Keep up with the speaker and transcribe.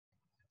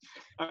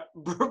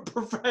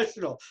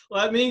Professional.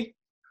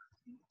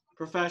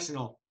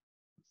 Professional.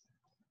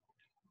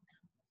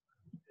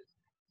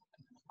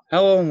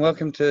 Hello and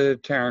welcome to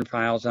Terran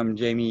Files. I'm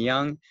Jamie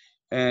Young,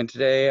 and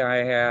today I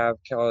have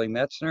Kelly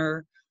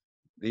Metzger,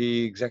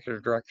 the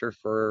Executive Director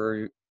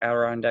for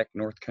Adirondack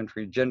North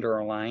Country Gender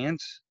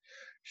Alliance.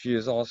 She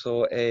is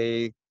also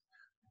a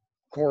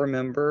core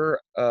member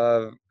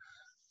of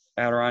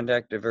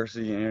Adirondack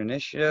Diversity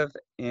Initiative,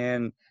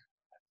 and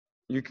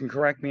you can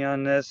correct me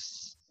on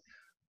this,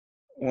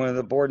 one of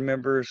the board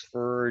members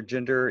for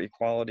Gender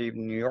Equality of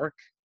New York.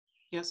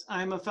 Yes,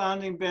 I'm a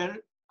founding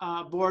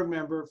board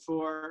member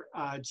for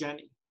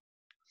GENY.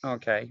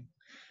 Okay.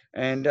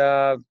 And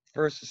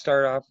first to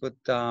start off with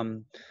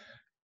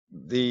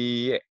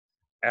the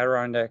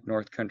Adirondack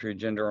North Country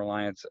Gender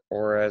Alliance,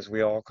 or as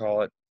we all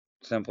call it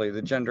simply,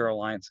 the Gender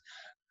Alliance.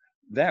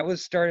 That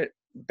was started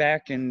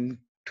back in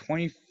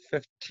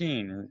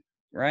 2015,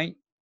 right?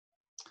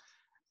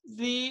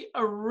 The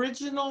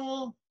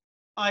original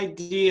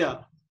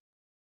idea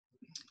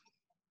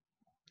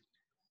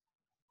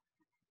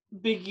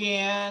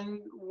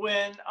began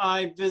when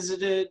I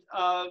visited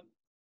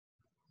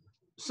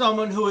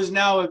someone who is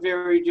now a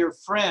very dear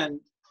friend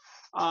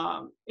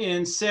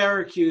in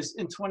Syracuse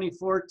in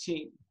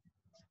 2014,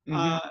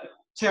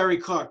 Terry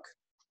Cook.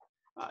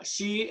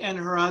 She and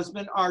her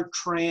husband are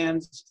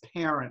trans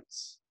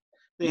parents.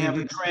 They have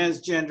a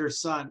transgender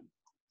son.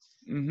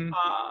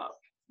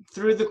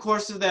 Through the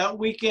course of that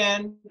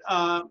weekend,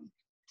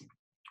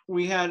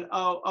 we had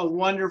a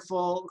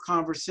wonderful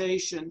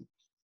conversation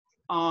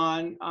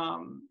on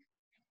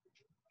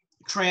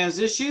trans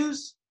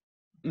issues.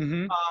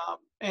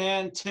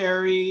 And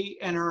Terry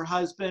and her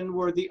husband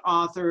were the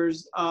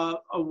authors of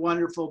a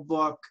wonderful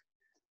book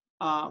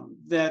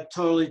that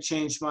totally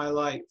changed my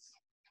life.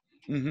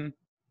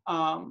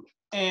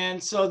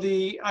 And so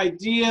the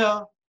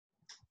idea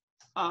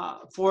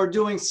for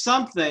doing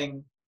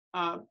something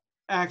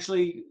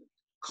actually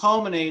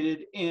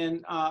culminated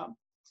in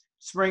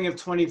spring of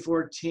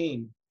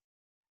 2014.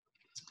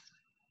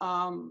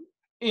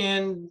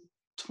 In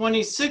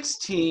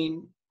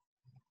 2016,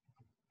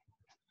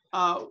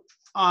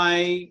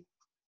 I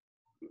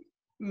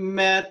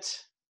met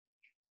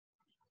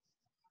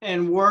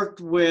and worked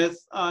with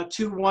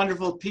two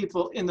wonderful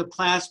people in the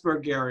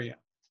Plattsburgh area.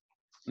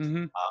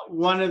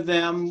 One of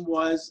them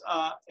was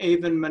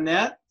Avon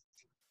Manette,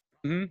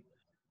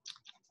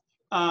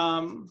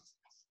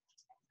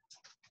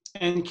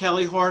 and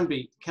Kelly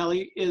Hornby.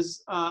 Kelly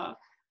is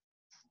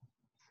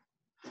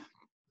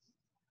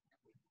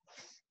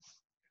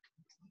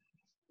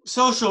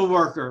social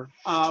worker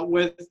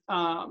with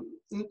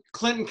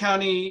Clinton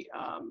County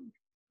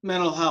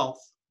Mental Health.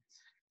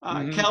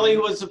 Kelly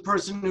was the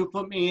person who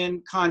put me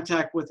in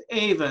contact with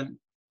Avon.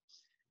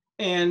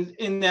 And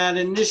in that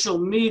initial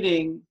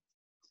meeting,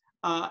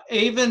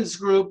 Avon's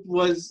group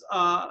was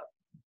a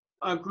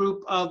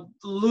group of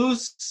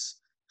loose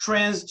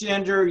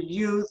transgender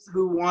youth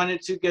who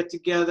wanted to get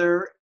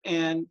together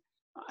and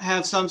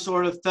have some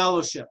sort of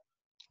fellowship.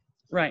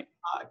 Right.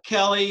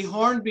 Kelly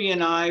Hornby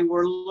and I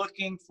were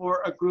looking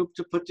for a group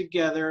to put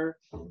together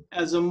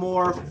as a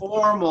more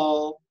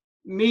formal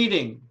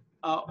meeting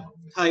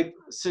type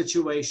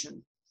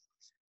situation.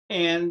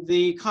 And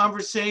the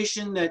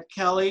conversation that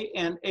Kelly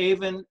and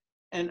Avon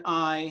and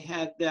I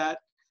had that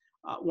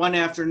one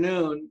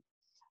afternoon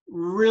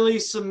really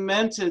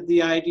cemented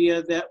the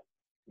idea that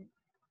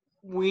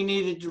we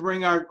needed to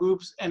bring our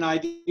groups and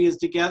ideas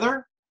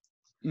together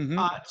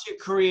to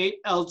create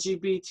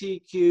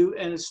LGBTQ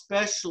and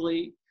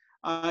especially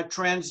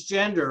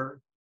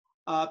transgender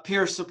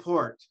peer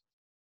support.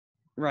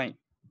 Right.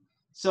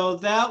 So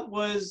that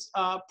was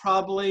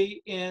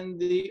probably in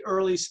the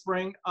early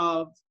spring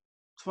of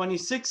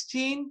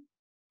 2016.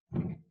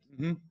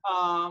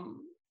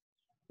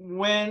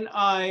 When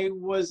I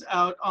was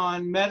out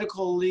on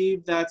medical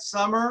leave that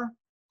summer,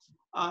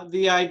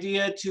 the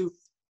idea to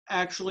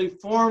actually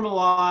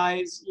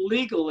formalize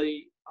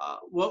legally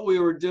what we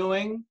were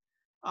doing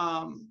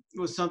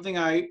was something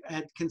I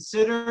had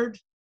considered.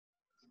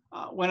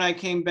 When I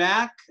came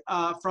back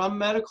from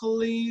medical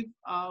leave,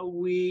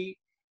 we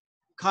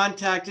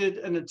contacted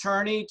an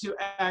attorney to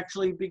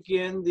actually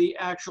begin the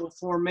actual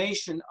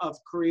formation of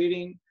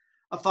creating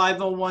a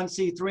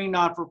 501c3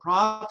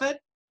 not-for-profit.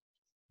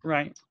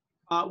 Right.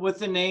 With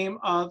the name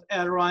of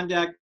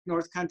Adirondack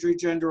North Country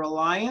Gender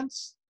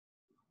Alliance.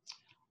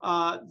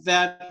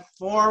 That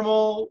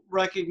formal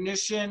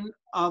recognition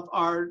of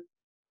our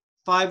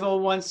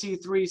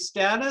 501c3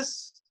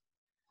 status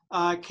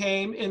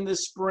came in the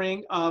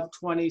spring of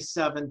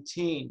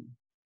 2017.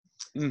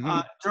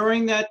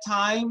 During that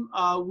time,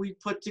 we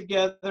put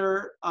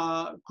together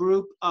a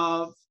group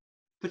of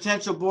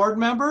potential board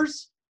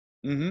members.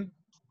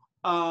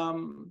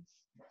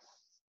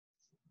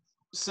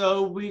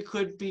 So we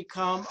could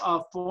become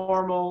a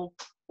formal,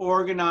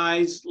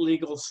 organized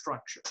legal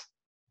structure.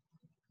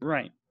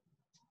 Right.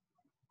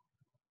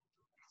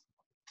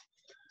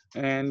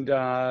 And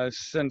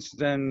since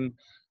then,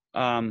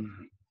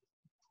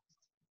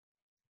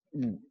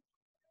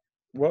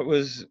 what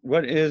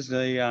is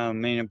the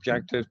main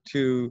objective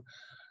to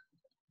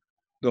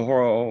the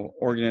whole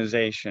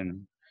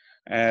organization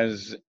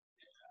as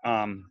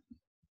in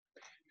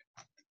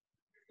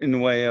the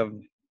way of,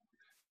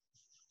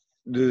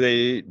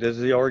 does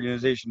the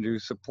organization do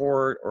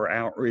support or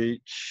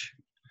outreach?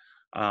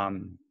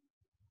 The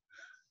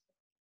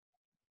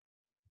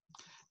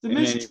in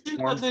any mission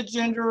form? of the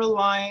Gender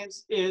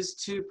Alliance is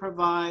to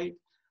provide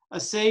a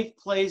safe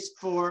place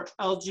for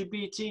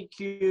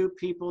LGBTQ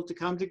people to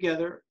come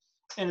together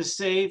in a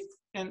safe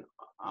and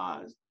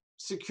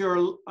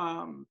secure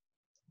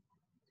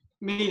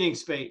meeting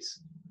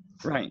space.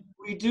 Right.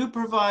 We do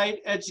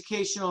provide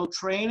educational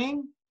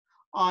training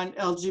on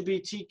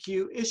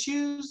LGBTQ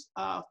issues,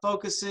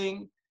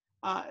 focusing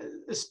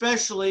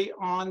especially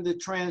on the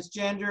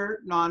transgender,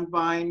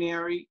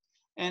 non-binary,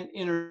 and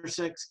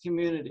intersex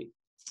community.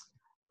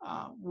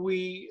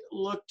 We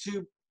look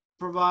to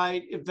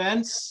provide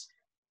events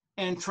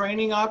and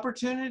training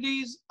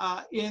opportunities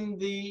in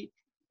the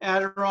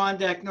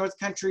Adirondack North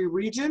Country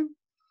region.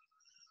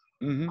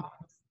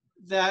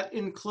 That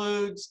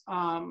includes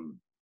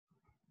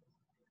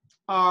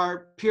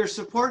our peer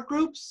support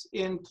groups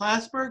in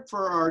Plattsburgh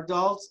for our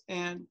adults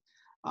and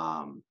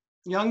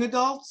young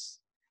adults,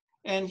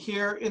 and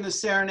here in the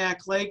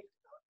Saranac Lake,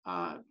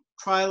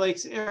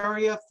 Tri-Lakes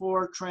area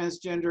for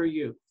transgender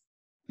youth.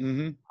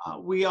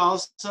 We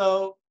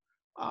also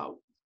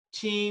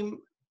team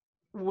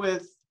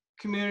with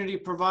community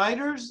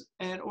providers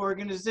and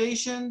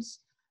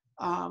organizations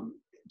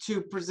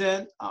to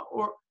present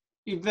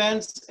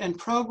events and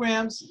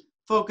programs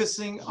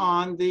focusing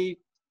on the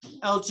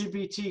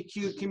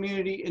LGBTQ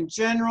community in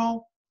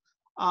general,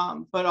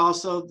 but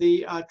also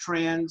the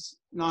trans,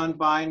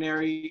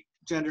 non-binary,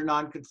 gender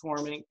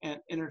non-conforming, and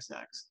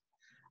intersex.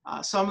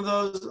 Some of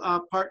those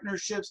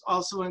partnerships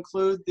also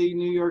include the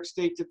New York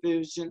State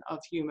Division of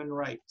Human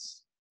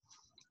Rights.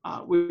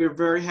 We are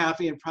very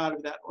happy and proud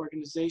of that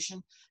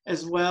organization,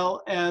 as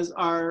well as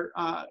our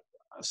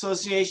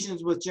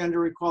associations with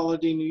Gender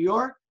Equality New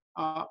York,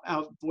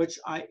 of which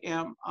I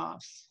am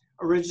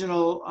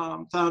original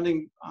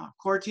founding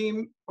core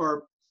team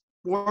or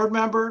board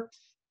member,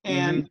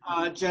 and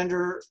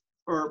Adirondack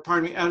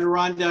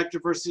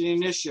Diversity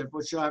Initiative,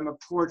 which I'm a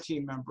core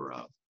team member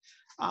of.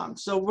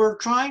 So we're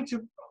trying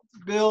to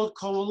build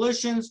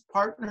coalitions,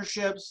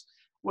 partnerships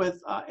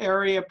with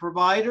area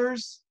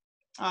providers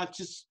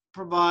to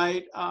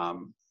provide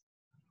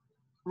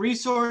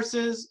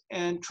resources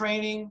and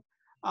training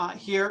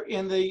here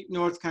in the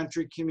North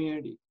Country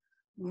community.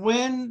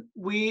 When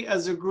we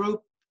as a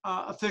group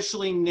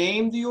officially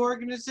named the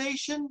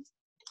organization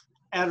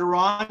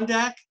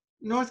Adirondack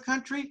North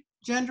Country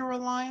Gender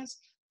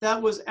Alliance,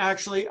 that was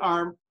actually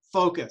our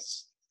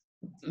focus.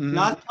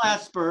 Not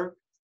Plattsburgh,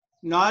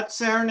 not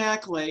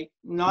Saranac Lake,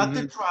 not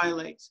the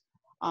Tri-Lakes.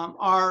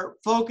 Our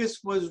focus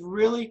was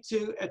really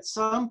to, at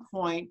some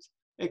point,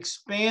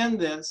 expand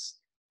this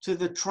to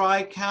the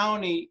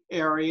Tri-County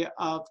area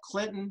of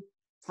Clinton,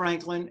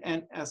 Franklin,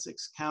 and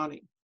Essex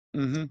County.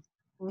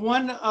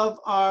 One of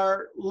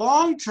our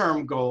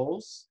long-term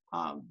goals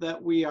that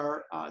we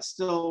are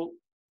still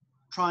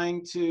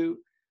trying to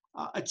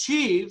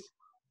achieve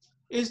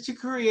is to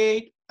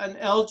create an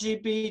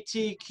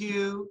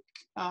LGBTQ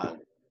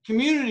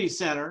community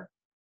center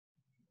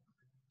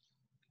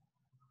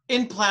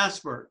in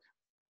Plattsburgh.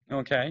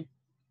 Okay.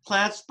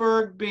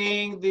 Plattsburgh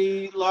being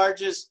the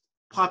largest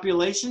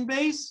population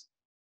base,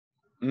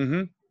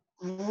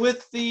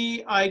 with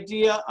the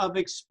idea of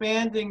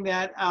expanding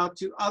that out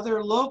to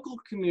other local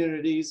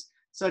communities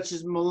such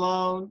as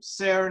Malone,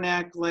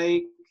 Saranac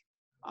Lake,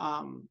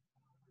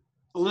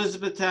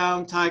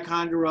 Elizabethtown,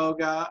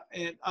 Ticonderoga,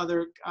 and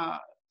other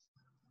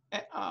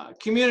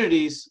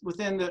communities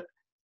within the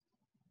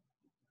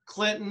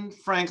Clinton,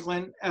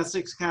 Franklin,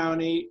 Essex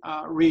County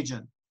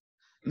region.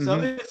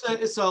 So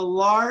it's a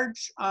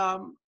large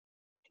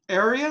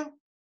area,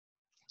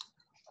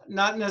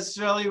 not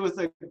necessarily with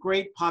a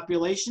great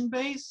population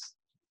base,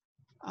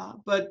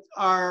 but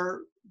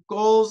our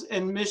goals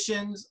and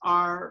missions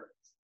are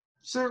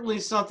certainly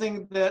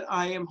something that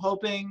I am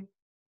hoping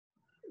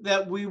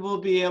that we will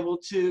be able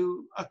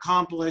to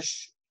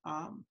accomplish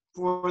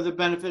for the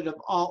benefit of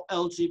all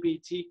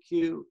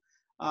LGBTQ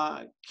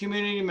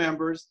community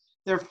members,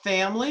 their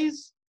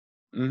families,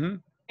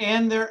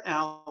 and their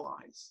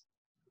allies.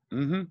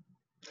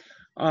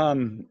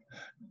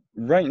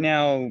 Right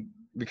now,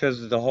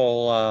 because of the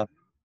whole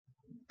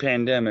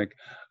pandemic,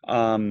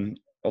 a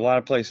lot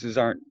of places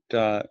aren't,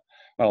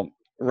 well,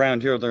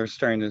 around here they're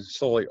starting to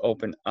slowly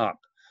open up.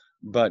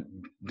 But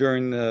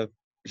during the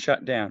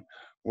shutdown,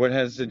 what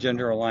has the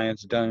Gender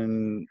Alliance done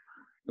in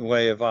the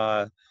way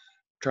of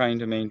trying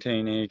to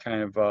maintain any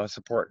kind of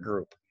support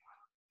group?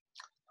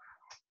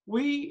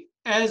 We,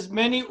 as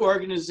many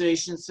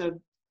organizations, have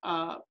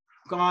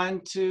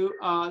gone to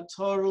a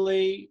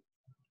totally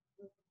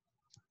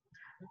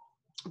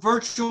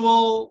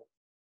virtual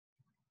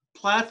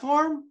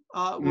platform.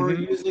 We're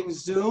using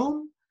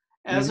Zoom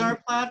as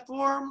our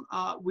platform.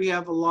 We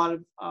have a lot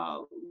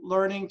of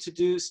learning to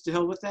do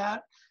still with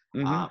that.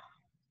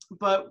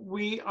 But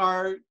we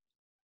are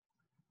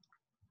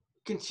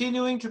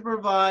continuing to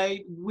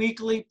provide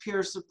weekly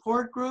peer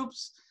support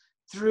groups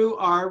through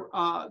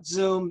our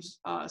Zoom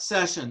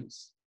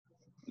sessions.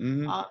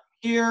 Mm-hmm.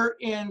 Here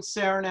in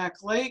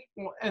Saranac Lake,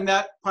 and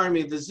that, pardon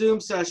me, the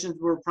Zoom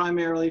sessions were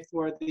primarily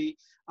for the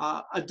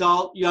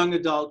young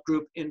adult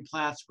group in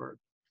Plattsburgh.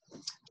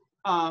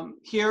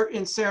 Here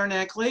in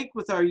Saranac Lake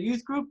with our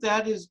youth group,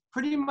 that has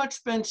pretty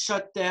much been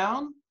shut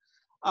down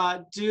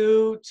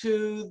due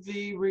to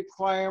the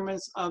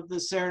requirements of the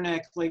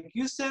Saranac Lake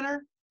Youth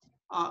Center,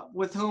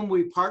 with whom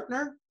we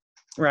partner.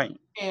 Right.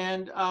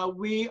 And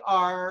we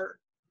are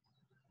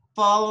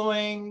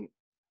following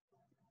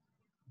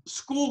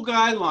school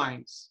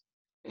guidelines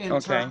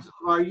in terms of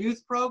our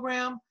youth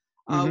program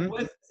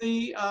with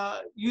the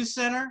youth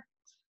center.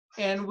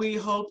 And we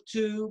hope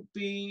to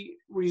be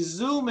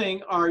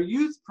resuming our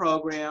youth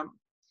program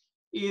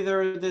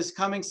either this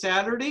coming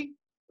Saturday.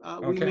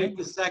 We meet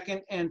the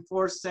second and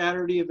fourth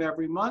Saturday of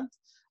every month.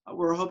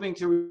 We're hoping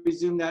to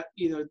resume that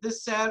either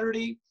this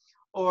Saturday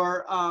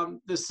or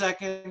the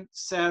second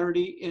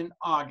Saturday in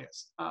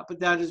August. But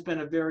that has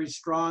been a very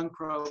strong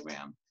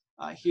program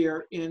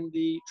here in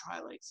the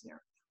Tri-Lakes area.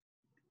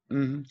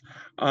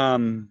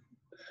 Mm-hmm.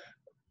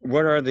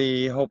 What are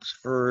the hopes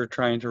for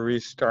trying to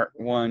restart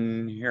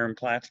one here in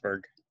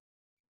Plattsburgh?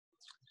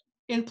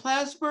 In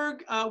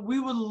Plattsburgh, we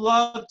would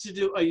love to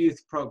do a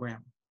youth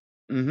program.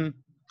 Mm-hmm.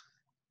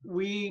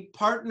 We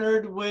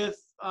partnered with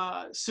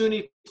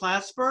SUNY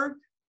Plattsburgh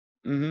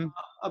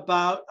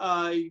about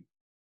 2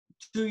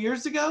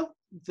 years ago.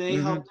 They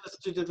helped us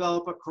to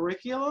develop a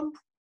curriculum.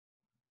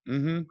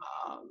 And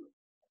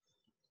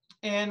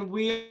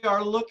we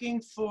are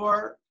looking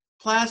for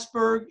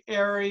Plattsburgh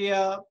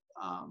area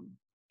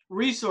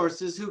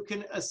resources who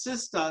can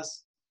assist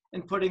us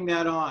in putting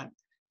that on.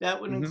 That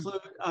would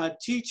include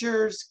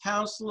teachers,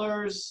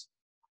 counselors,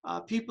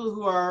 people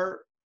who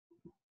are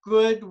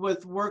good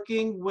with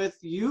working with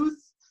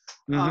youth,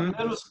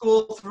 middle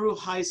school through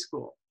high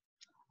school.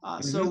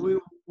 So we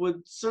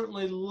would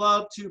certainly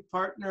love to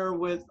partner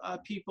with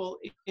people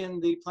in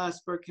the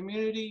Plattsburgh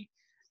community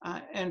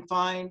and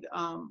find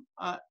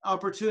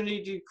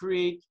opportunity to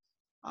create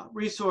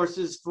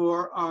resources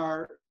for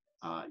our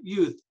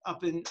youth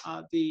up in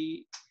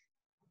the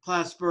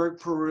Plattsburgh,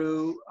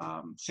 Peru,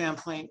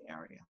 Champlain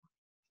area.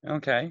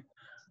 Okay.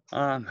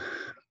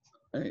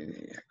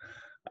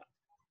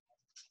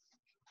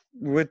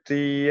 With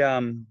the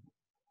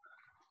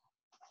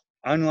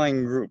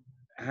online group,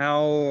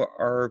 how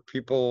are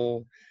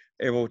people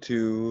able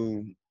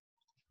to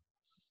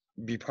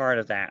be part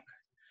of that?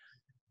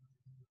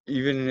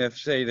 Even if,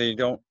 say, they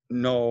don't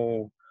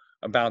know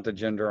about the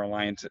Gender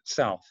Alliance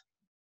itself.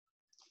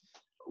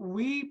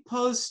 We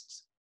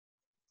post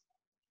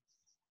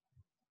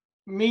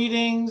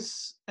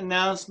meetings,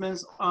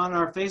 announcements on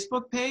our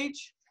Facebook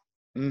page.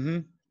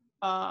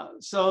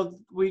 So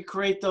we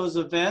create those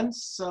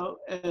events. So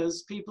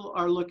as people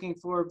are looking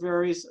for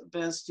various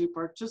events to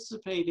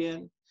participate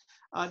in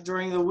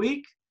during the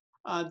week,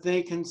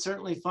 they can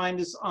certainly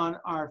find us on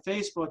our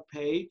Facebook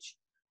page.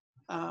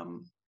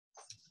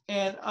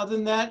 And other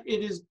than that,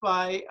 it is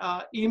by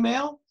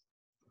email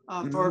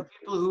for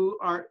people who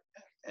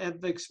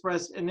have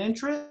expressed an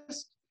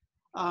interest.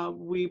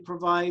 We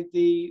provide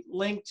the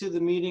link to the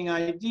meeting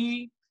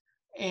ID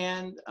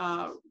and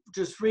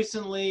just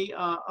recently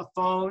a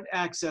phone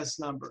access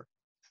number.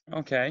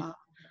 Okay.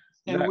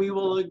 And we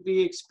will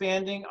be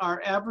expanding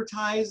our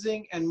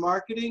advertising and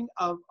marketing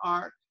of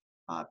our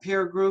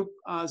peer group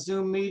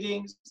Zoom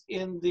meetings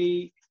in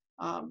the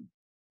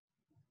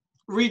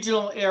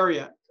regional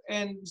area.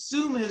 And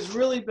Zoom has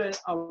really been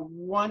a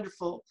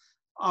wonderful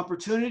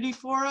opportunity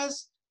for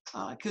us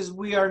because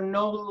we are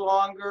no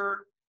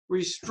longer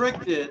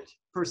restricted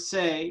per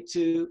se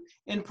to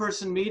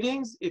in-person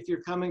meetings if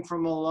you're coming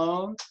from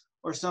Malone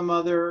or some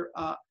other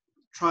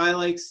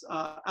Tri-Lakes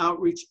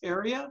outreach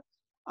area.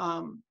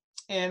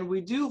 And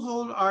we do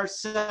hold our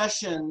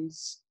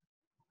sessions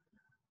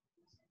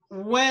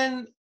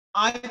when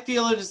I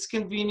feel it is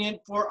convenient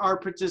for our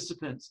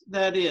participants.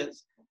 That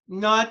is,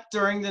 not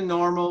during the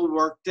normal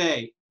work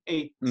day,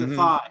 8 to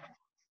 5.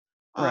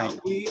 Right.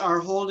 We are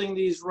holding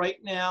these right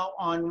now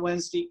on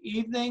Wednesday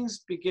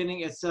evenings,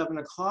 beginning at 7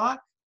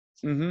 o'clock,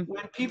 when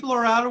people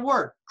are out of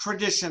work,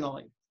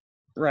 traditionally.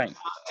 Right.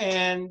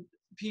 And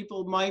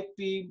people might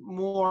be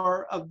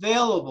more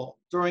available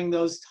during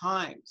those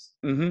times.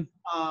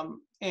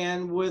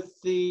 And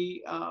with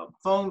the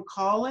phone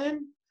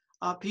call-in,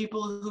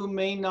 people who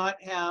may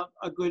not have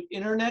a good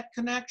internet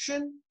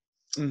connection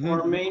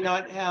or may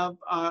not have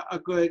a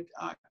good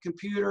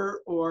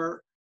computer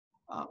or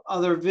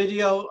other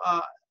video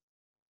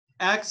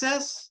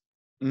access,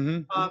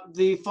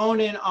 the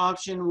phone-in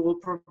option will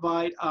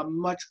provide a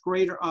much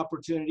greater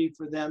opportunity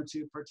for them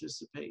to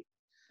participate.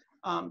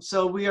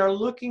 So we are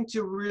looking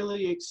to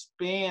really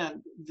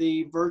expand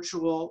the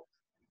virtual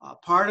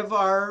part of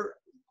our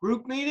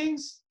group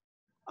meetings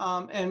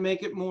and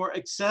make it more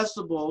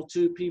accessible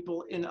to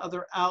people in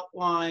other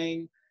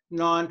outlying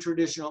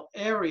non-traditional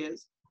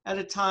areas at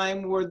a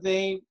time where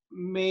they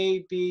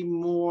may be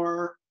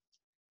more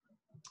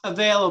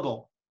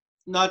available,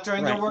 not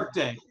during their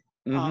workday,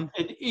 Mm-hmm.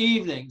 in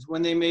evenings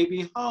when they may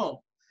be home,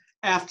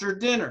 after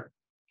dinner.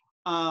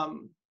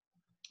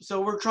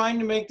 So we're trying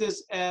to make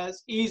this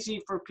as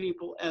easy for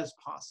people as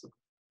possible.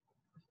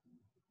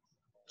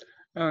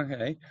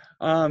 Okay.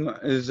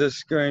 Is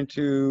this going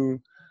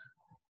to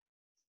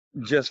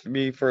just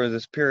be for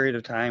this period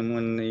of time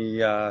when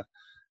the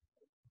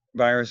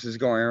virus is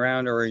going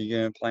around, or are you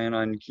going to plan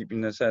on keeping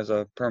this as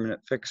a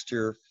permanent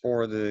fixture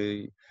for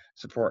the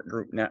support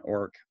group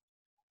network?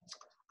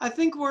 I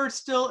think we're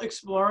still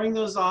exploring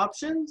those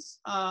options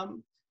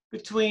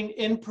between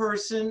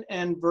in-person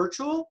and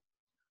virtual.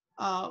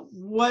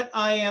 What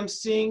I am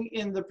seeing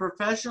in the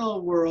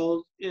professional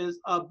world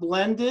is a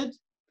blended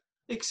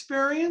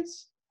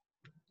experience.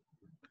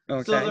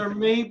 Okay. So there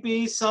may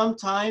be some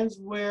times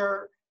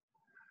where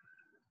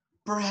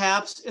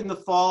perhaps in the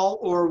fall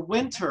or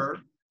winter,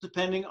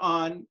 depending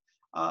on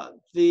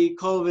the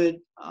COVID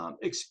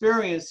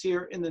experience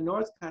here in the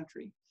North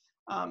Country,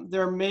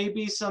 there may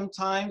be some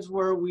times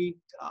where we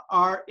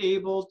are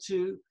able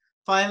to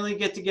finally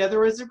get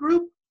together as a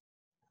group,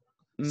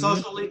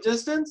 socially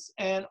distanced,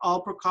 and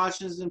all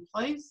precautions in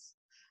place.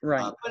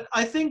 Right. But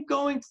I think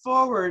going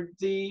forward,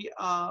 the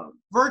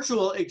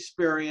virtual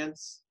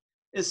experience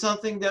is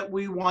something that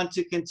we want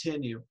to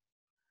continue.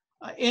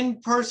 In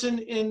person,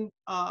 in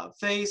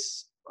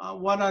face,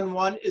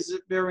 one-on-one is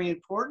very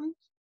important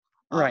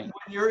Right.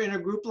 when you're in a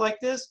group like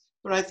this.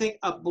 But I think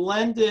a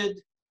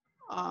blended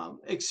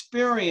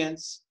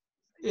experience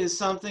is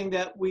something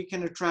that we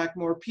can attract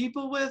more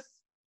people with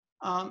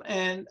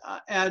and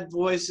add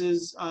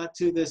voices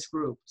to this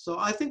group. So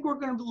I think we're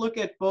going to look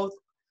at both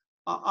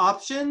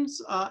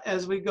options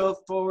as we go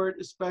forward,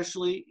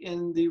 especially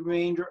in the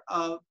remainder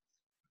of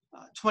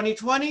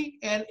 2020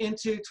 and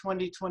into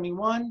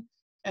 2021.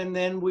 And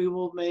then we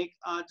will make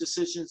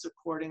decisions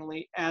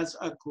accordingly as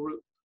a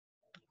group.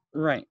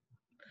 Right.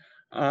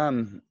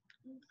 The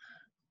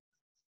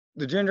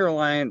Gender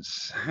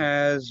Alliance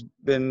has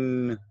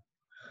been,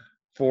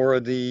 for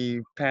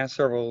the past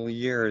several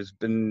years,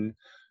 been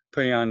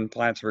putting on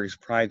Plattsburgh's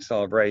Pride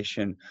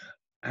Celebration.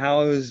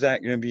 How is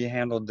that going to be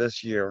handled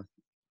this year?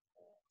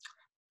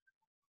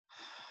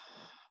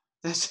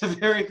 That's a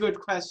very good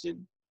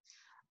question.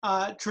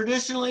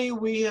 Traditionally,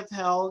 we have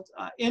held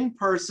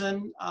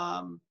in-person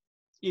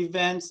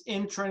events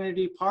in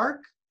Trinity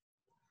Park.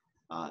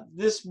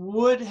 This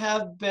would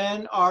have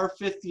been our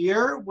 5th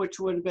year, which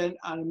would have been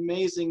an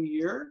amazing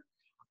year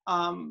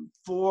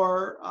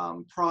for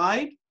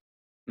Pride.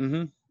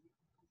 Mm-hmm.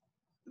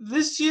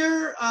 This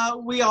year,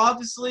 we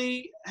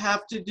obviously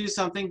have to do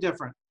something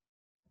different.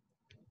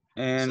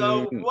 And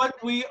so what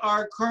we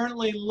are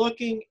currently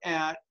looking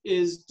at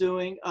is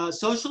doing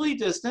socially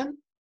distant,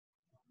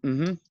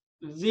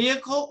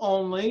 vehicle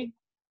only,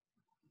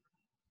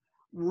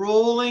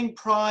 rolling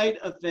Pride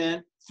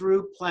event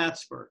through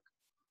Plattsburgh.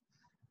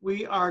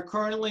 We are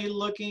currently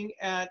looking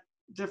at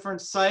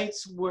different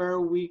sites where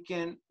we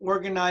can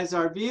organize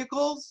our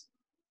vehicles,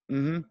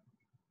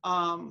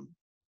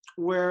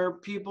 where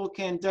people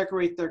can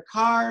decorate their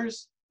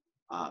cars,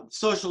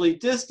 socially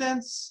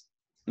distance,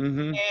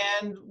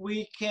 and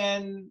we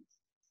can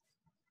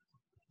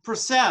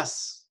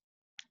process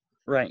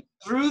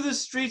through the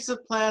streets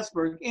of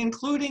Plattsburgh,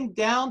 including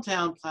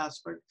downtown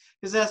Plattsburgh,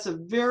 because that's a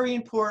very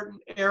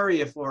important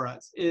area for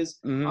us, is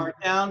our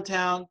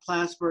downtown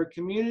Plattsburgh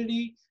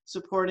community,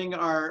 supporting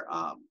our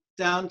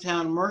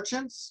downtown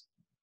merchants.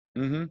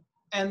 And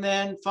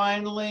then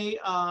finally,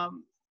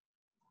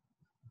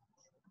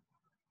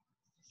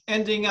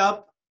 ending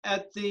up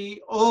at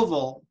the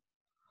Oval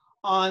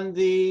on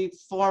the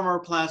former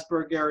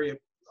Plattsburgh area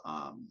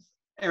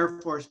Air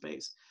Force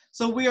Base.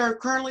 So we are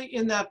currently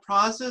in that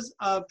process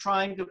of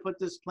trying to put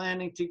this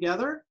planning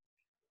together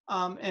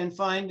and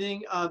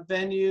finding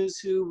venues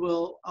who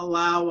will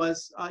allow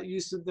us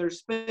use of their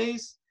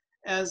space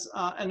as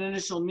an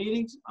initial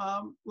meeting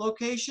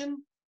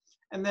location.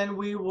 And then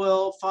we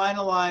will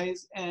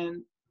finalize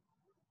and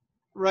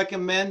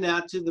recommend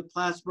that to the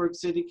Plattsburgh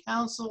City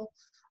Council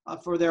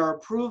for their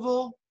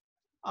approval.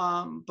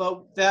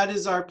 But that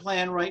is our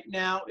plan right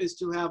now, is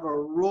to have a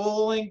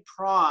rolling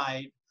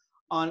Pride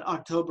on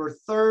October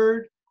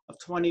 3rd of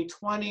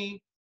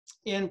 2020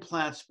 in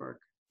Plattsburgh.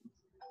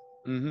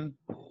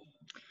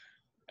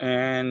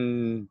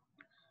 And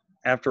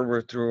after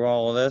we're through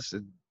all of this,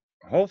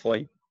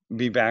 hopefully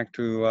be back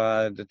to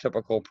the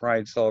typical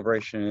Pride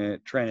celebration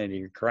at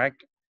Trinity,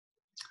 correct?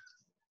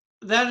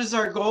 That is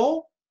our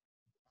goal.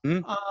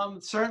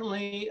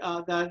 Certainly,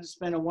 that has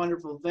been a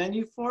wonderful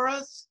venue for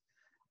us.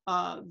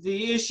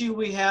 The issue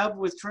we have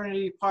with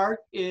Trinity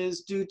Park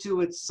is due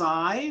to its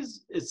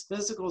size, its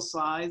physical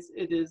size.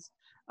 It is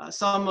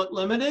somewhat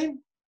limited,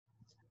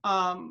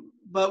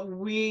 but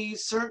we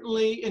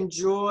certainly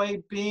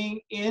enjoy being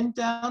in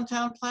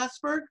downtown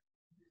Plattsburgh.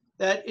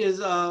 That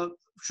is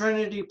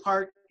Trinity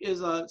Park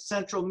is a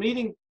central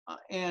meeting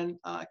and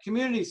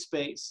community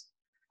space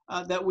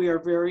that we are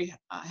very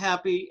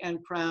happy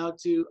and proud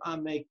to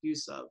make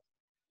use of.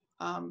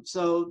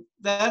 So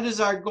that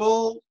is our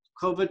goal,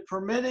 COVID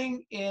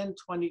permitting, in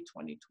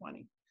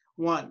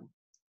 2021.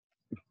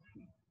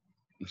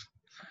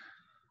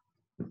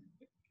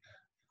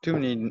 too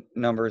many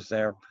numbers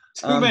there.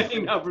 Too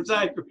many numbers,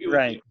 I agree with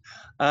Right.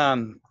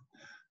 you.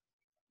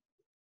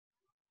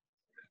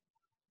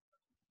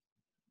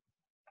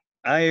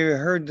 I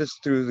heard this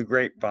through the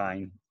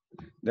grapevine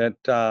that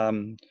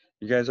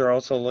you guys are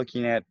also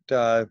looking at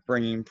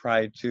bringing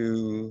Pride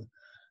to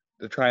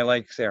the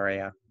Tri-Lakes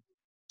area.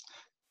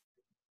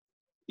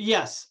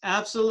 Yes,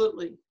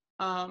 absolutely.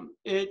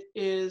 It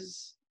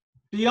is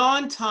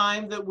beyond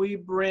time that we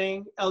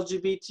bring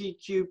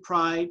LGBTQ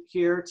pride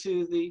here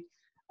to the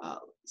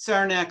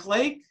Saranac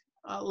Lake,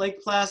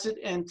 Lake Placid,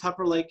 and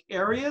Tupper Lake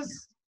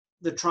areas,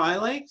 the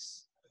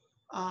Tri-Lakes.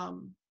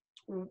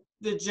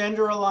 The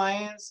Gender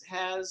Alliance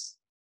has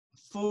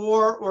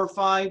 4 or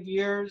 5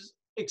 years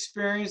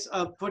experience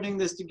of putting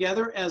this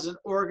together as an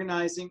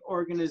organizing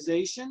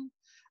organization.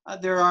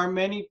 There are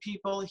many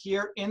people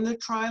here in the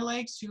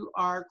Tri-Lakes who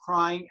are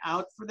crying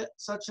out for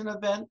such an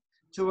event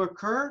to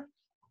occur.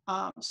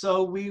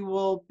 So we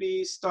will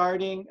be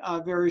starting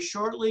very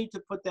shortly to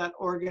put that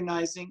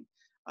organizing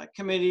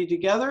committee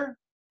together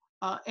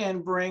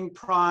and bring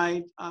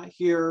Pride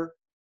here,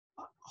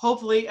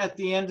 hopefully at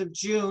the end of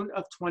June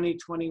of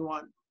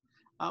 2021.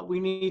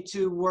 We need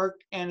to work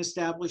and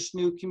establish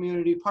new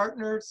community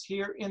partners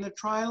here in the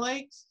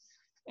Tri-Lakes.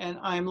 And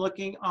I'm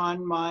looking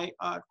on my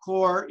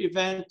core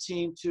event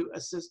team to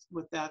assist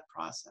with that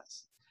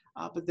process.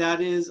 But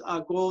that is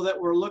a goal that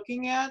we're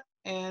looking at,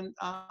 and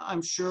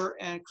I'm sure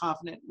and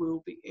confident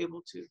we'll be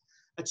able to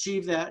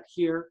achieve that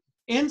here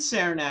in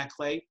Saranac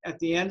Lake at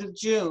the end of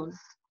June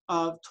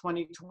of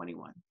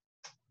 2021.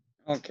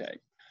 Okay.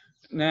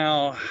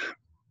 Now,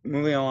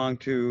 moving along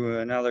to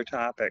another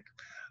topic.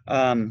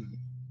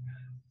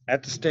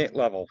 At the state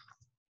level,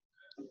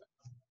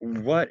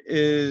 what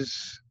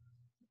is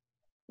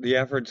the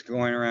efforts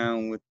going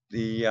around with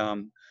the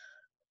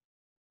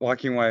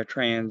walking while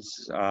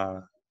trans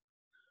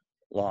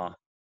law?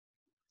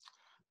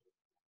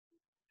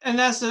 And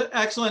that's an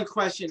excellent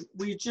question.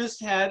 We just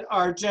had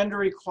our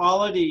gender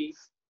equality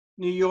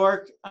New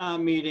York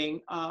meeting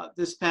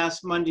this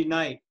past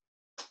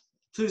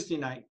Tuesday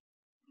night,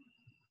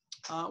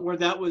 where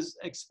that was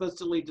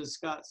explicitly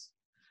discussed.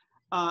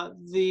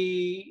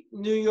 The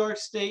New York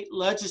State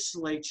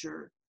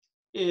Legislature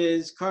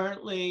is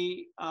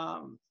currently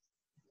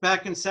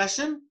back in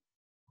session.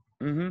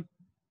 Mm-hmm.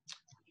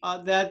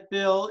 That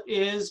bill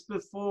is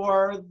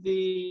before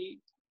the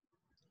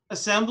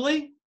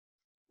Assembly.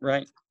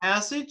 Right.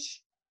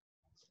 Passage.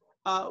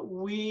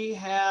 We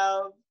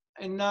have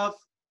enough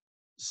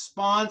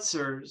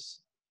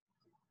sponsors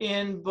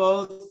in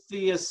both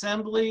the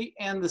Assembly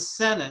and the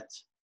Senate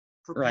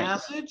for Right.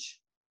 passage.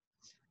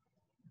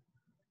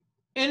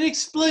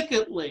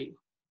 Inexplicably,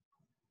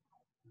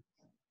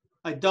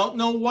 I don't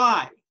know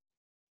why.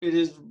 It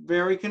is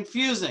very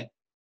confusing.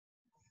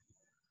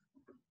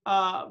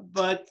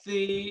 But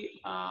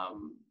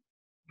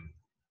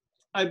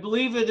I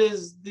believe it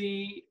is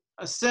the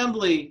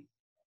Assembly,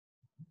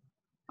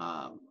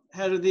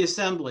 head of the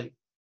Assembly,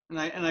 and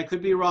I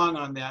could be wrong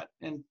on that,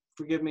 and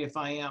forgive me if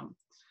I am,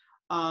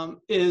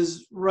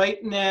 is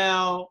right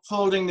now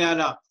holding that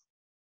up.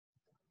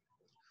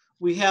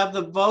 We have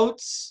the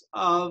votes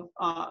of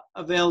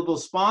available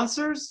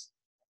sponsors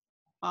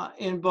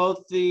in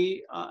both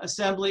the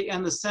Assembly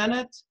and the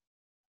Senate,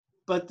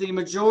 but the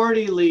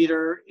majority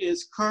leader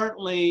is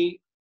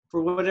currently,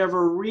 for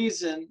whatever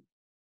reason,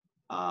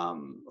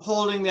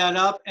 holding that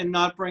up and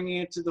not bringing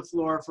it to the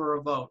floor for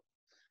a vote.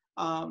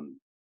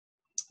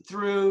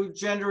 Through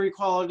Gender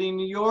Equality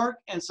New York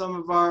and some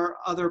of our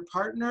other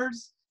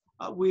partners,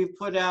 we've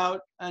put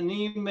out an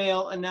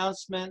email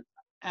announcement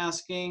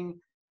asking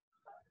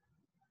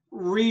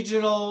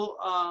regional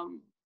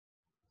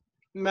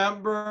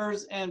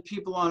members and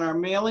people on our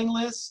mailing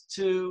list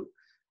to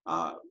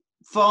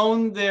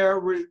phone their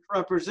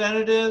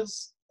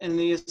representatives in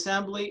the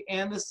Assembly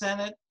and the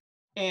Senate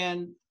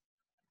and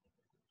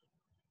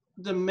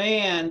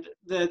demand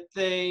that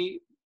they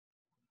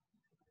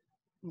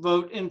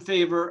vote in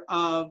favor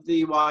of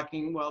the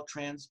Walking While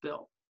Trans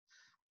bill.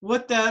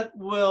 What that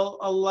will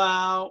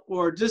allow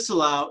or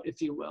disallow,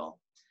 if you will,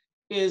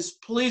 is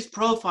police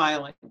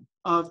profiling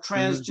of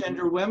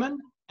transgender women,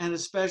 and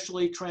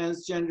especially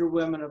transgender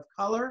women of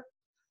color,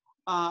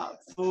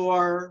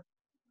 for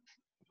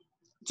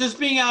just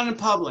being out in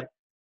public,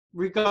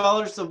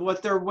 regardless of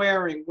what they're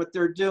wearing, what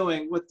they're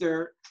doing, what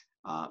they're,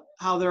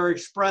 how they're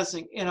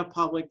expressing in a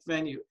public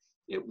venue.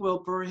 It will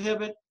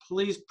prohibit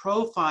police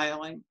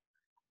profiling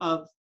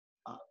of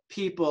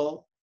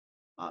people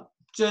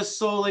just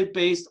solely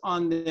based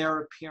on their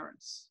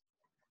appearance.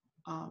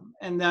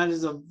 And that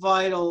is a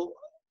vital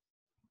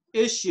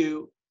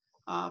issue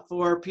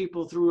for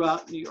people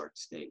throughout New York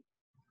State.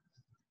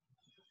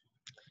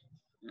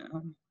 Yeah.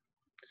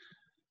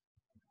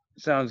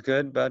 Sounds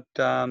good, but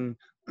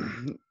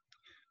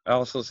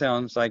also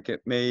sounds like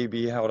it may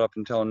be held up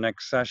until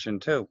next session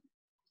too.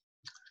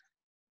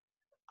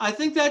 I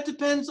think that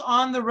depends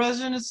on the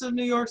residents of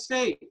New York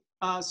State.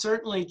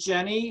 Certainly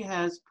GENY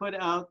has put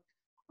out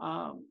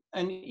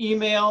an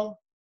email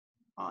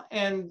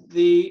and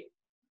the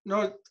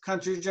North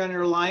Country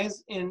Gender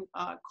Alliance in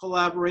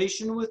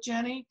collaboration with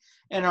GENY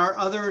and our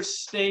other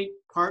state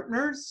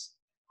partners,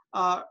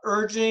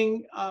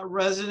 urging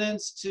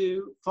residents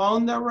to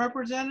phone their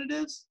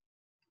representatives.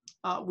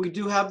 We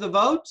do have the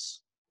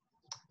votes.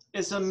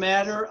 It's a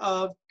matter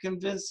of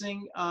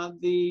convincing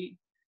the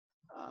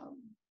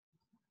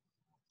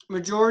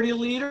majority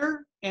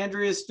leader,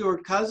 Andrea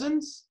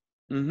Stewart-Cousins,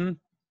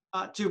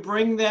 to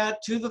bring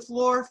that to the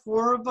floor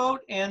for a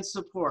vote and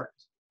support.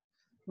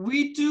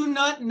 We do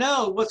not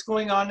know what's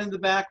going on in the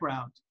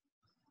background.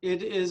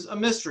 It is a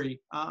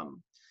mystery.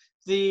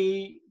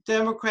 The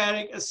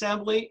Democratic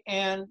Assembly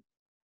and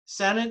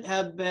Senate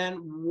have been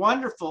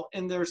wonderful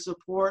in their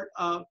support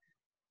of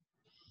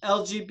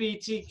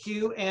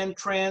LGBTQ and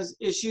trans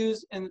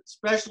issues, and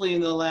especially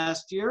in the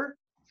last year.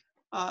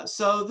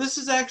 So this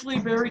is actually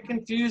very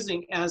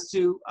confusing as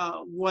to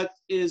what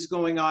is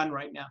going on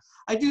right now.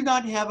 I do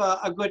not have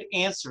a good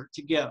answer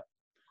to give,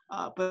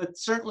 but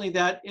certainly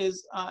that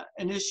is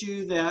an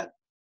issue that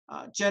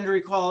Gender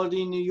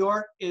Equality New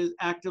York is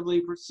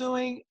actively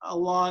pursuing,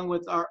 along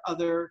with our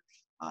other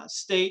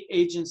state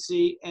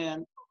agency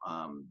and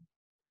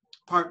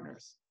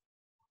partners.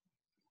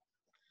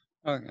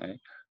 Okay.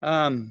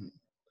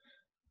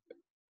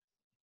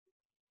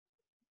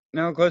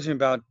 Now a question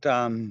about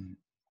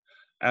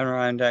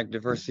Adirondack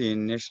Diversity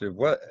Initiative.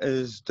 What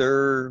is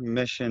their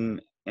mission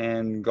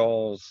and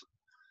goals?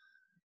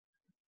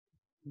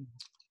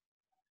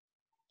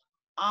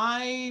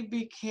 I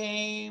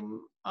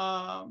became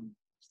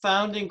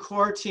founding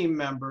core team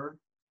member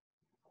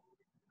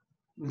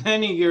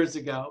many years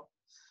ago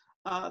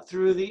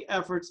through the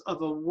efforts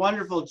of a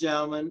wonderful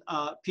gentleman,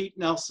 Pete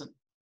Nelson.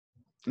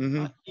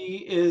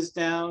 He is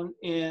down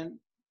in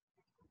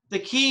the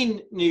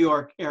Keene, New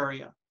York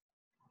area.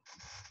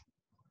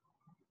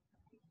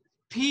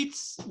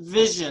 Pete's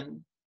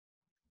vision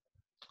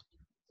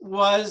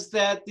was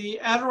that the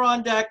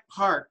Adirondack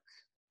Park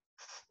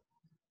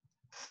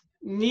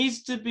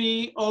needs to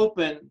be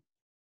open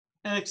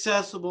and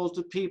accessible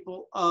to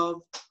people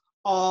of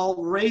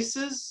all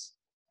races,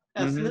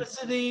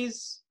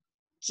 ethnicities,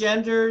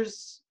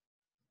 genders,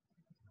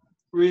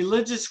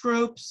 religious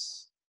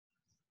groups,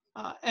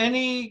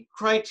 any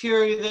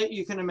criteria that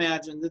you can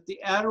imagine, that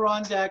the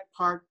Adirondack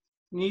Park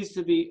needs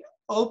to be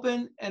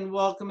open and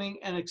welcoming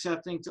and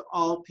accepting to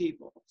all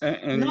people.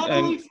 Not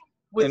only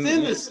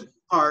within this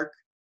park,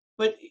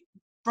 but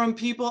from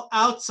people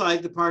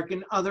outside the park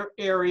in other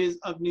areas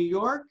of New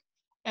York,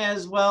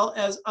 as well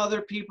as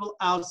other people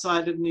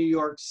outside of New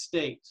York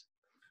State.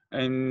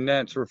 And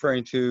that's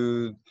referring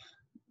to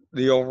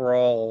the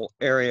overall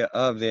area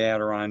of the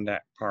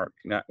Adirondack Park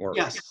network.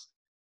 Yes,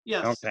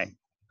 yes. Okay.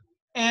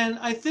 And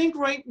I think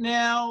right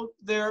now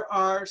there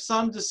are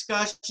some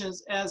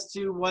discussions as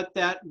to what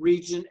that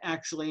region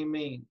actually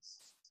means.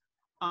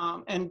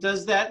 And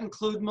does that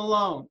include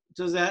Malone?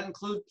 Does that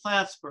include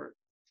Plattsburgh?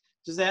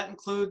 Does that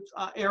include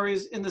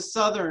areas in the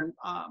southern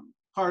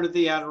part of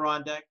the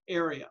Adirondack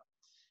area?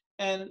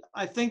 And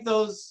I think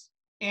those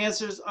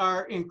answers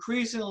are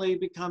increasingly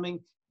becoming,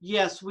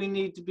 yes, we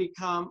need to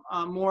become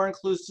more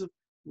inclusive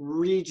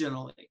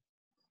regionally.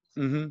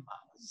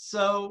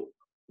 So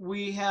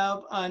we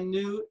have a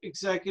new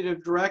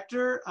executive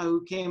director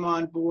who came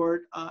on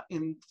board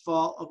in the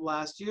fall of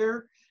last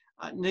year,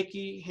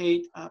 Nikki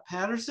Haight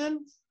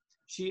Patterson.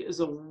 She is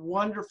a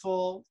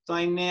wonderful,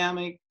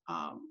 dynamic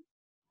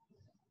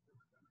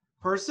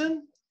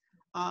person.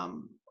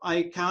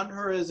 I count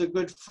her as a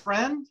good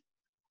friend.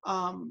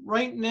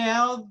 Right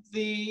now,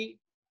 the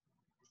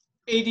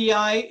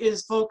ADI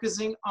is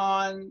focusing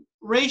on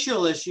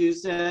racial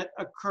issues that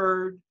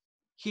occurred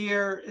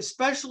here,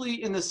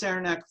 especially in the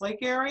Saranac Lake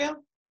area,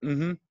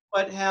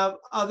 but have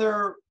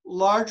other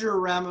larger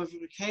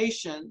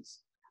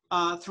ramifications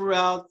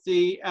throughout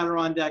the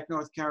Adirondack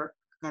North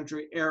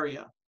Country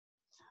area.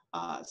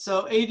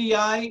 So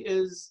ADI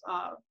is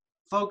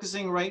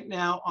focusing right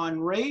now on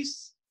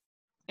race,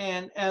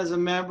 and as a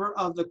member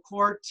of the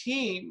core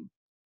team,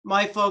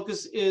 my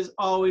focus is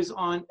always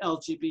on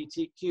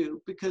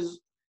LGBTQ, because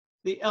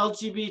the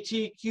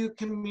LGBTQ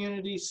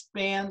community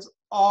spans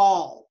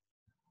all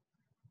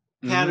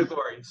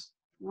categories: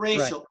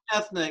 racial,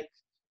 ethnic,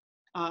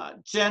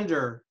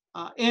 gender,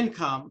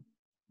 income,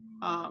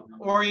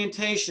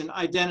 orientation,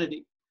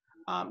 identity.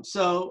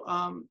 So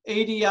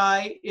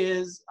ADI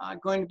is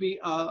going to be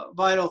a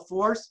vital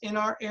force in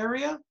our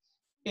area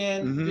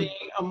in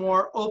being a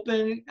more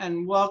open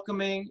and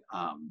welcoming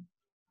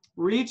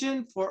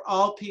region for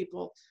all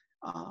people,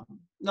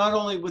 not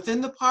only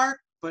within the park,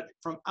 but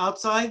from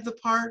outside the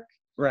park,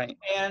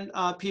 and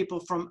people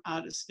from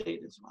out of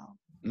state as well.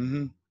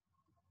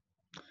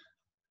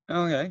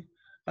 Okay.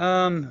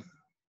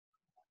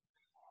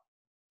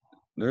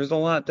 There's a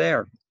lot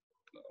there.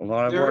 A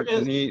lot of work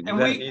needs to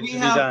be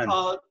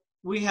done.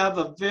 We have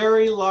a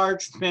very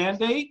large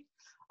mandate.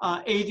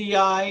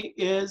 ADI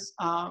is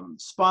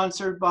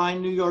sponsored by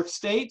New York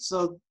State,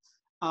 so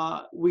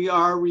we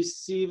are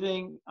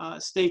receiving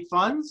state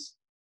funds.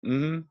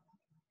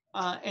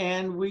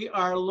 And we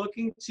are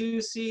looking to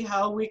see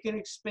how we can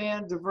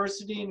expand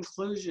diversity and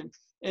inclusion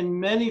in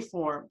many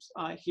forms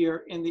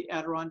here in the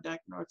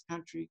Adirondack North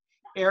Country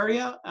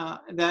area.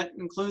 That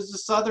includes the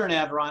southern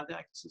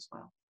Adirondacks as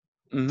well.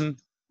 Mm-hmm.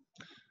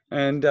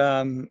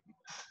 And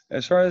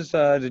as far as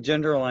the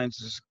gender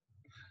alliances,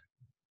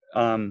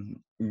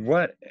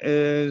 what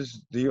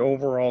is the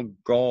overall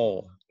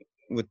goal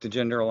with the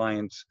Gender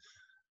Alliance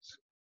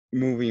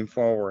moving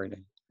forward,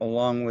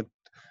 along with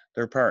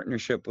their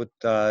partnership with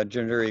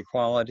gender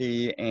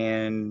equality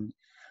and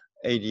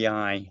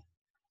ADI?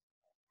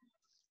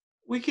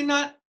 We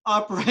cannot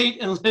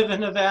operate and live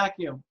in a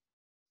vacuum.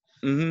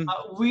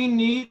 Mm-hmm. We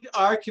need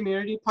our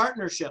community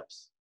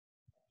partnerships.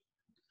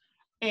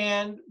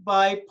 And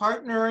by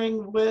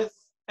partnering with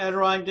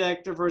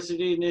Adirondack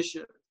Diversity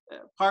Initiative,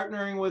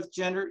 partnering with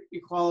Gender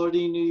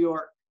Equality New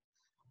York,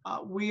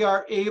 we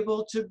are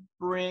able to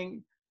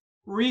bring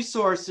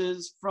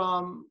resources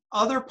from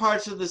other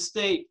parts of the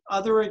state,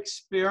 other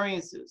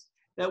experiences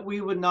that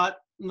we would not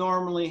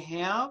normally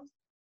have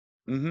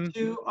Mm-hmm.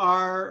 to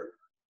our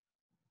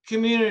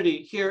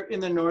community here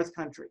in the North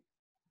Country.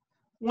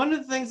 One of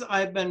the things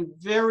I've been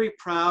very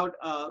proud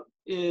of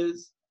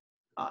is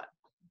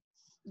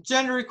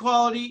gender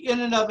equality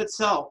in and of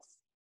itself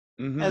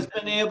Mm-hmm. has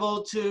been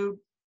able to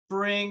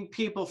bring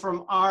people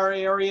from our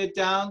area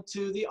down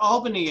to the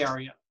Albany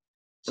area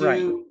to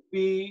Right.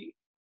 be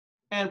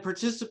and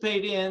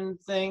participate in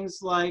things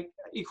like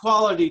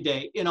Equality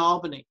Day in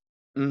Albany.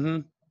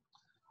 Mm-hmm.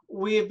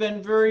 We have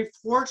been very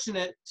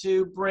fortunate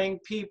to bring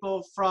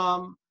people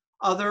from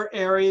other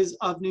areas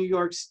of New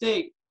York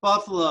State,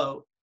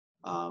 Buffalo,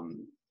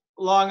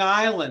 Long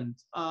Island,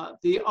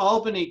 the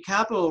Albany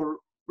capital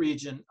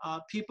region,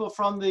 people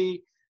from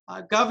the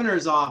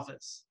governor's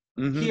office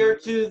Mm-hmm. here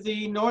to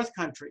the North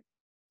Country,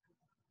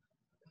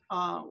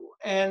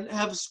 and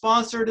have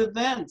sponsored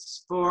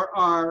events for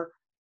our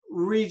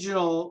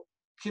regional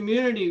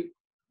community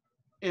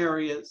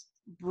areas,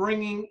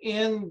 bringing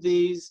in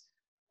these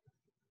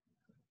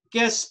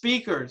guest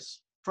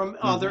speakers from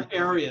other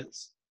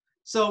areas.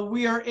 So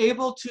we are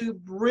able to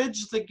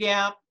bridge the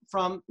gap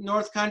from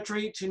North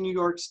Country to New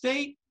York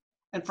State,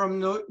 and from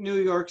New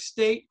York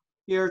State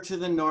here to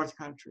the North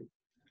Country.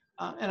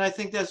 And I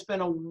think that's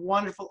been a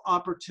wonderful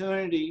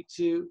opportunity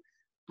to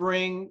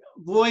bring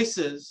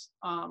voices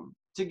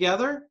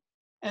together,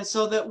 and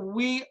so that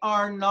we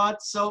are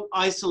not so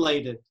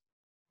isolated.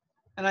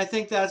 And I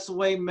think that's the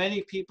way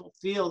many people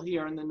feel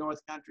here in the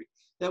North Country,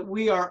 that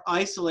we are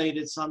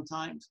isolated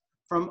sometimes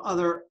from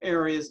other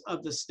areas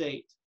of the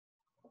state.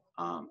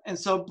 And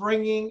so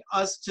bringing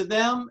us to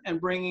them and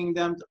bringing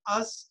them to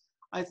us,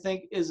 I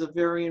think, is a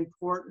very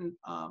important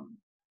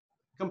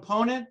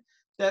component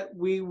that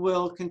we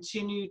will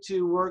continue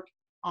to work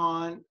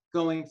on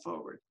going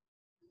forward.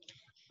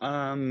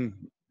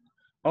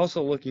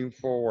 Also looking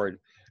forward,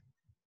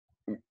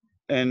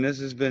 and this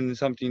has been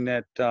something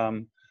that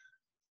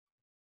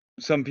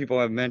some people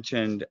have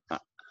mentioned,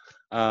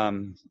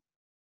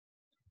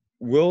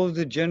 will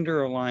the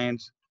Gender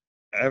Alliance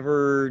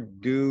ever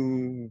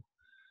do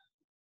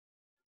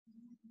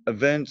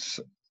events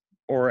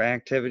or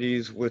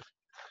activities with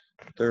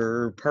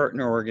their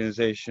partner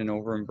organization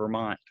over in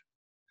Vermont?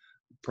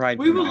 Pride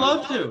We would Vermont.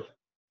 love to.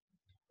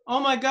 Oh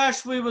my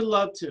gosh, we would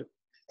love to.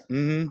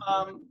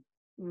 Mm-hmm.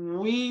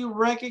 We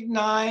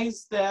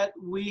recognize that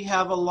we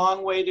have a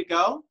long way to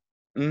go.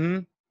 Mm-hmm.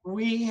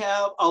 We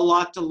have a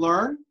lot to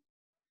learn.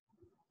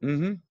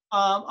 Mm-hmm.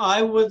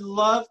 I would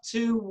love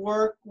to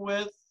work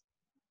with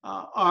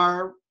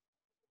our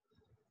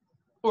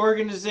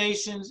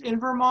organizations in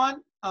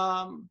Vermont.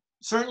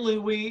 Certainly,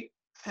 we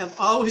have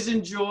always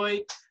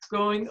enjoyed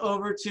going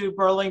over to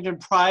Burlington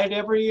Pride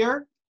every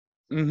year.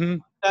 Mm-hmm.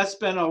 That's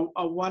been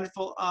a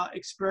wonderful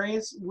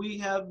experience. We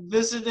have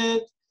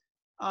visited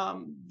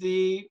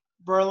the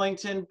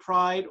Burlington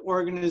Pride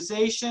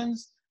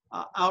organizations,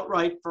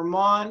 Outright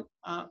Vermont,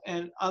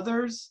 and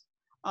others.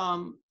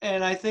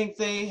 And I think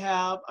they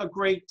have a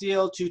great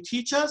deal to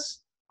teach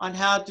us on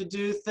how to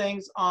do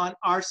things on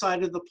our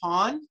side of the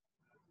pond.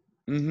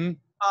 Mm-hmm.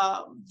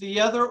 The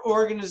other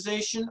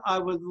organization I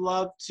would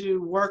love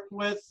to work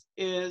with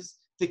is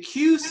the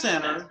Q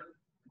Center,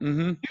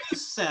 Mm-hmm. Q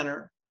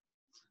Center,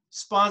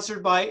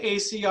 sponsored by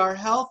ACR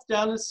Health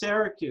down in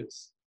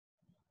Syracuse.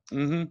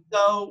 Mm-hmm.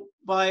 So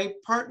by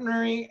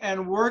partnering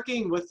and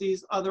working with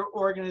these other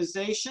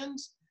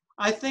organizations,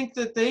 I think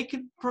that they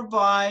could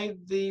provide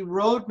the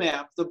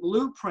roadmap, the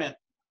blueprint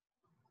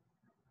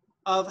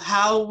of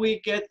how we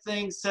get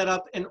things set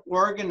up and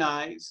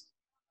organized.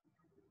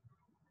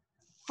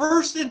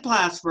 First in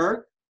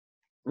Plattsburgh,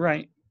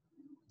 Right.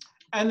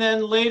 and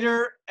then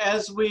later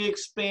as we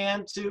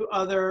expand to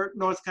other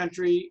North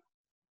Country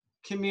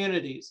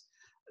communities.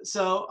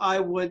 So I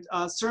would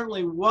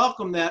certainly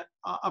welcome that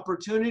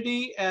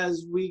opportunity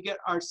as we get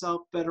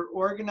ourselves better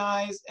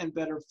organized and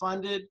better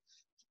funded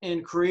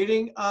in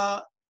creating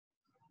a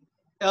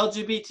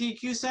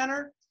LGBTQ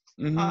Center,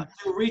 Mm-hmm.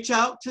 to reach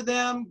out to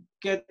them,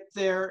 get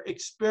their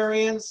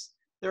experience,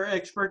 their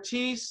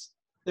expertise,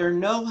 their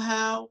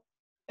know-how,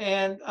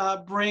 and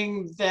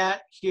bring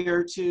that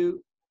here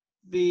to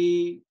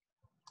the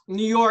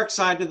New York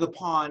side of the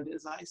pond,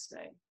 as I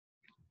say.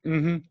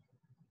 Mm-hmm.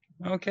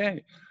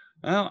 Okay.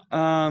 Well,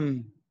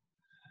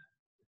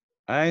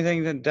 I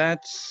think that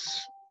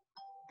that's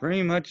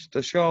pretty much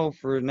the show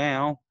for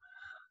now.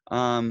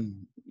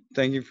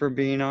 Thank you for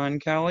being on,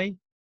 Kelly,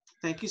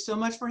 Thank you so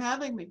much for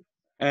having me.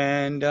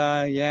 and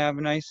yeah, have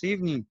a nice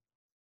evening.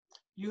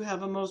 You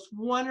have a most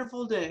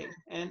wonderful day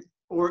and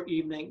or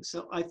evening.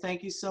 So I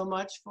thank you so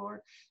much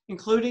for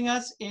including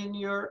us in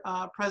your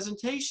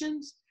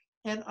presentations,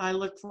 and I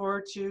look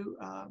forward to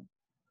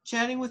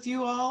chatting with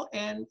you all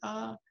and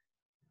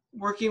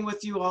working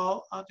with you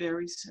all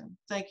very soon.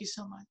 Thank you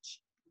so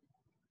much.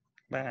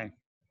 Bye.